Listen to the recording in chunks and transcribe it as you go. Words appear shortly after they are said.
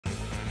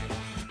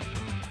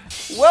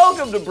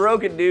Welcome to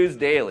Broken News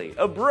Daily,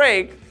 a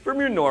break from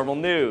your normal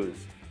news.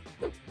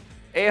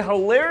 A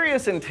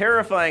hilarious and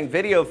terrifying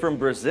video from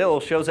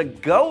Brazil shows a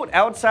goat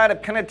outside a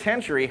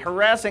penitentiary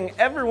harassing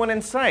everyone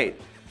in sight.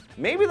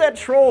 Maybe that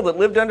troll that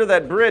lived under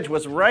that bridge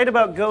was right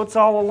about goats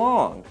all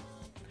along.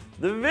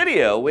 The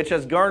video, which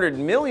has garnered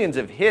millions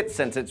of hits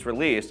since its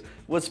release,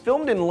 was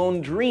filmed in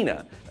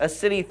Londrina, a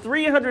city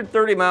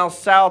 330 miles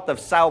south of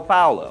Sao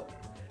Paulo.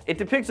 It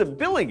depicts a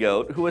billy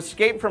goat who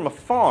escaped from a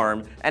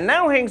farm and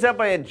now hangs out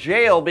by a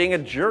jail being a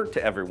jerk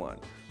to everyone.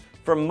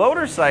 From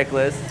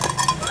motorcyclists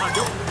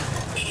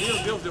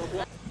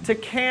to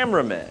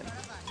cameramen.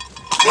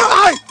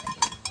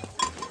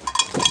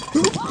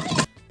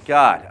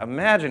 God,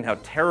 imagine how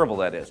terrible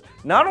that is.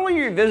 Not only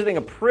are you visiting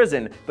a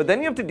prison, but then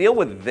you have to deal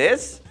with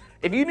this?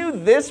 If you knew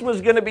this was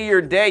going to be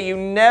your day, you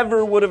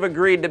never would have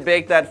agreed to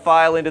bake that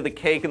file into the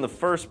cake in the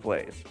first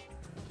place.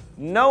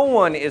 No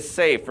one is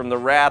safe from the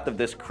wrath of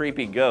this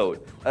creepy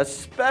goat,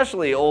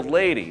 especially old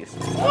ladies.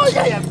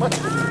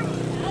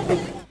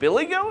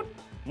 Billy goat?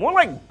 More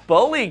like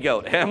bully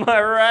goat, am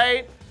I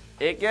right?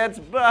 It gets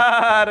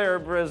better,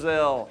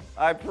 Brazil,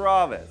 I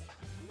promise.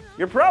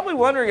 You're probably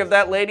wondering if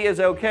that lady is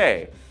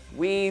okay.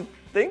 We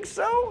think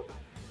so?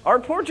 Our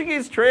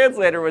Portuguese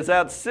translator was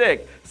out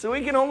sick, so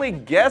we can only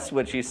guess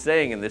what she's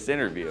saying in this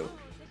interview.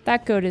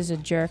 That goat is a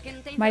jerk.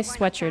 My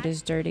sweatshirt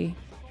is dirty.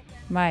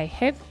 My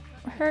hip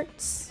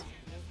hurts.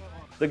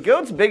 The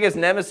goat's biggest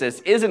nemesis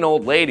isn't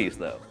old ladies,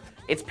 though.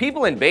 It's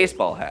people in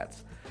baseball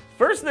hats.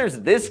 First there's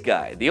this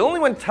guy, the only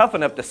one tough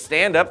enough to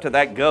stand up to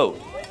that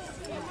goat.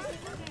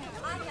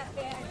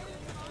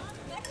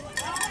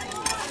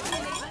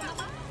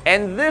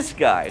 And this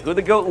guy, who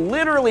the goat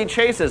literally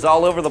chases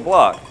all over the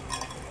block.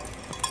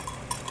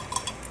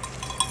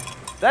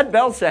 That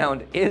bell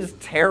sound is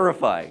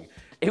terrifying.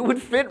 It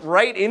would fit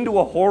right into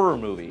a horror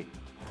movie.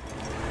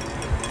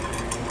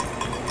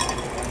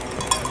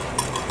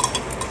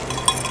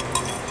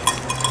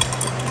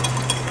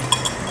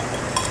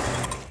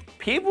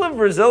 People of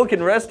Brazil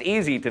can rest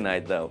easy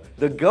tonight, though.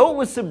 The goat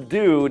was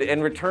subdued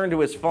and returned to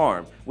his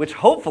farm, which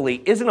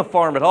hopefully isn't a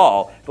farm at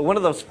all, but one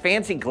of those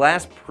fancy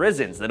glass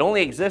prisons that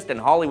only exist in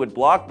Hollywood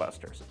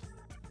blockbusters.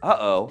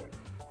 Uh-oh.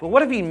 But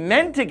what if he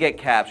meant to get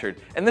captured,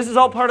 and this is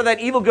all part of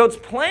that evil goat's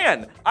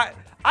plan? I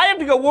have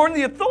to go warn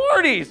the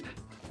authorities!